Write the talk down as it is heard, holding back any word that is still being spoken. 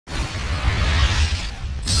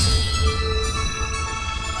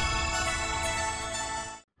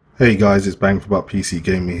Hey guys, it's Bang for About PC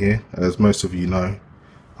Gaming here. As most of you know,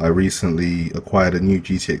 I recently acquired a new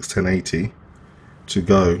GTX 1080 to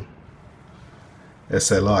go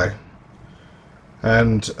SLI,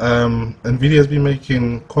 and Nvidia's been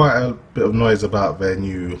making quite a bit of noise about their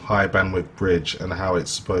new high bandwidth bridge and how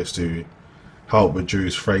it's supposed to help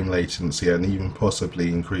reduce frame latency and even possibly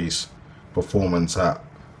increase performance at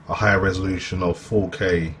a higher resolution of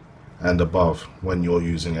 4K and above when you're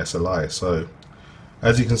using SLI. So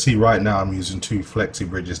as you can see right now, I'm using two flexi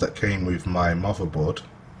bridges that came with my motherboard.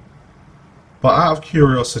 But out of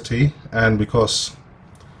curiosity, and because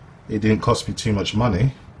it didn't cost me too much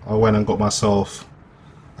money, I went and got myself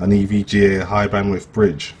an EVGA High Bandwidth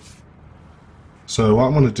bridge. So what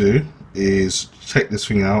I'm going to do is check this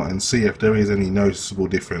thing out and see if there is any noticeable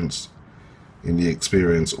difference in the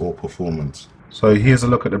experience or performance. So here's a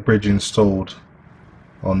look at the bridge installed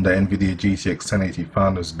on the Nvidia GTX 1080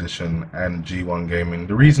 Founders Edition and G1 Gaming.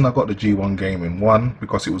 The reason I got the G1 Gaming, one,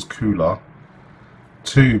 because it was cooler,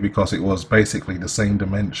 two, because it was basically the same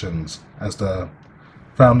dimensions as the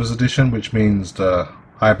Founders Edition, which means the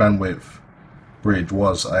high bandwidth bridge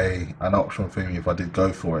was an option for me if I did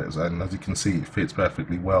go for it, and as you can see, it fits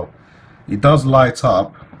perfectly well. It does light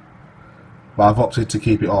up, but I've opted to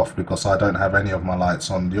keep it off because I don't have any of my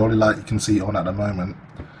lights on. The only light you can see it on at the moment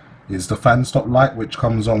is the fan stop light, which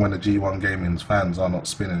comes on when the G1 Gaming's fans are not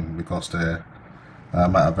spinning because they're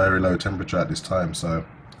at a very low temperature at this time. So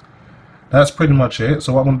that's pretty much it.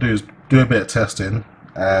 So what I'm going to do is do a bit of testing,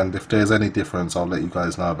 and if there's any difference I'll let you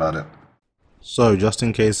guys know about it. So just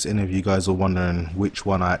in case any of you guys are wondering which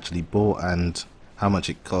one I actually bought and how much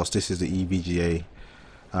it cost, this is the EVGA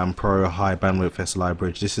Pro High Bandwidth SLI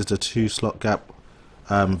bridge. This is the 2-slot gap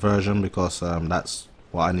version because that's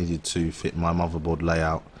what I needed to fit my motherboard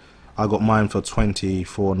layout. I got mine for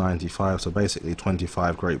 £24.95, so basically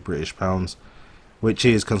 25 Great British pounds, which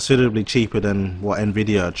is considerably cheaper than what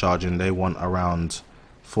Nvidia are charging. They want around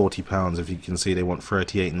 £40. If you can see, they want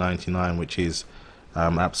 £38.99, which is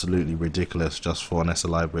absolutely ridiculous just for an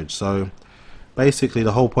SLI bridge. So basically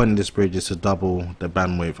the whole point of this bridge is to double the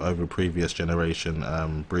bandwidth over previous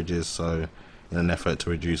generation bridges, so in an effort to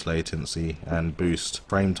reduce latency and boost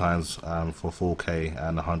frame times for 4K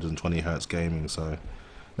and 120Hz gaming. So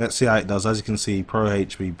let's see how it does. As you can see, Pro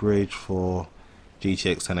HB bridge for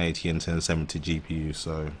GTX 1080 and 1070 GPU.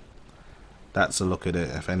 So that's a look at it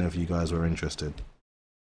if any of you guys were interested.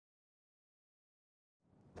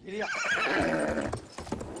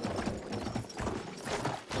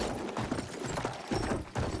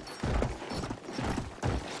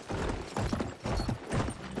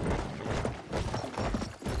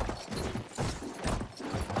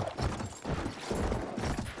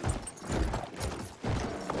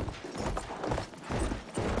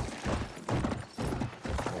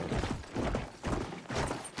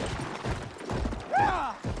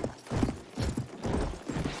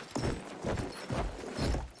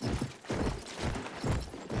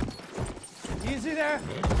 Easy there.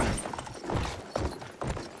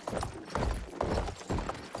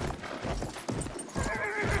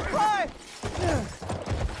 Hi.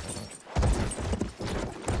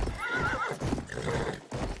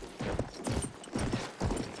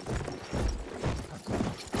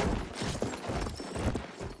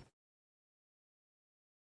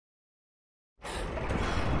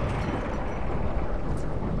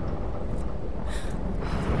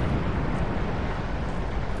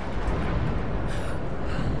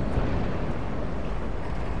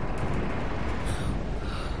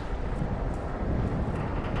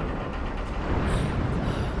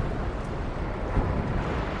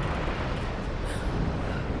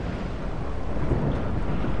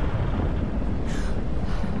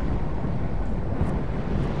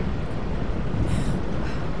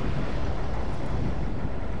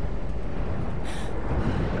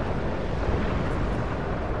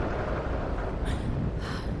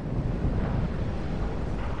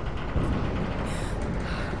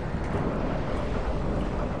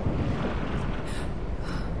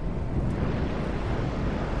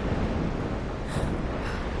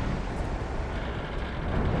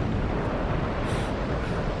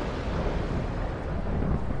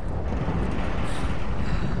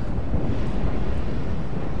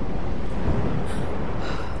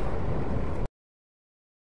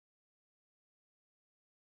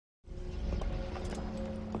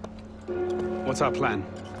 What's our plan?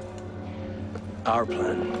 Our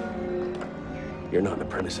plan? You're not an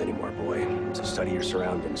apprentice anymore, boy. So study your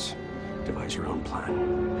surroundings. Devise your own plan.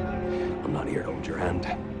 I'm not here to hold your hand.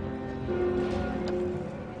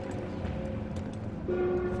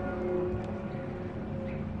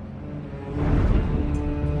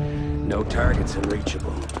 No targets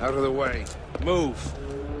unreachable. Out of the way. Move!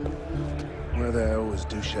 Where the hell was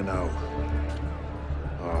Duchesneau?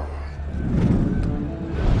 Oh.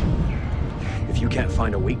 If you can't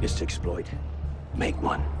find a weakness to exploit, make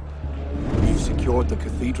one. You secured the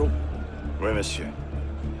cathedral? Oui, monsieur.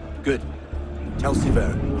 Good. Tell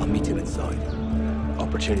Sivert I'll meet him inside.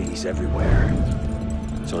 Opportunities everywhere.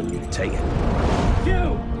 It's on you to take it.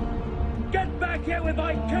 You! Get back here with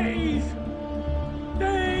my keys!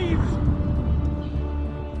 Thieves!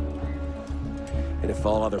 And if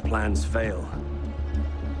all other plans fail,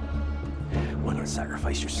 why not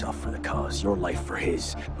sacrifice yourself for the cause, your life for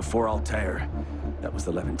his? Before Altair, that was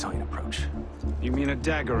the Levantine approach. You mean a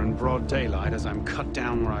dagger in broad daylight as I'm cut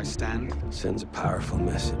down where I stand? Sends a powerful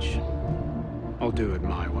message. I'll do it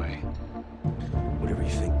my way. Whatever you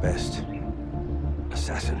think best,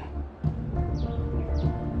 assassin.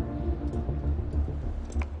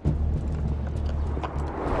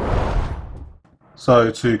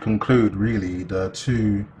 So to conclude, really, the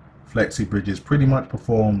two flexi bridges pretty much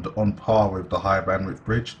performed on par with the high bandwidth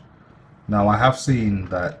bridge. Now I have seen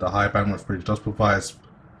that the high bandwidth bridge does provide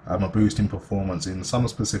a boost in performance in some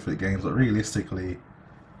specific games, but realistically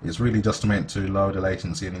it's really just meant to lower the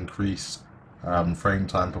latency and increase frame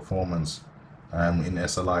time performance in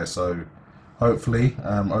SLI. So hopefully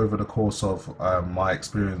over the course of my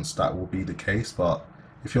experience that will be the case, but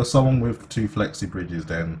if you're someone with two flexi bridges,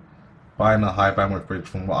 then buying a high bandwidth bridge,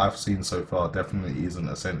 from what I've seen so far, definitely isn't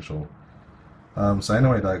essential. So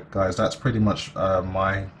anyway, guys, that's pretty much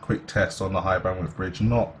my quick test on the high bandwidth bridge.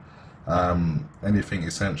 Not anything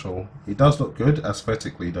essential. It does look good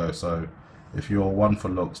aesthetically though, so if you're one for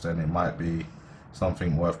looks, then it might be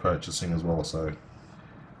something worth purchasing as well. So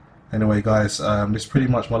anyway, guys, this is pretty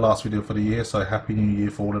much my last video for the year, so happy new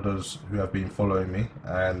year for all of those who have been following me,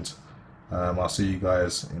 and I'll see you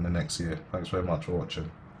guys in the next year. Thanks very much for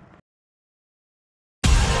watching.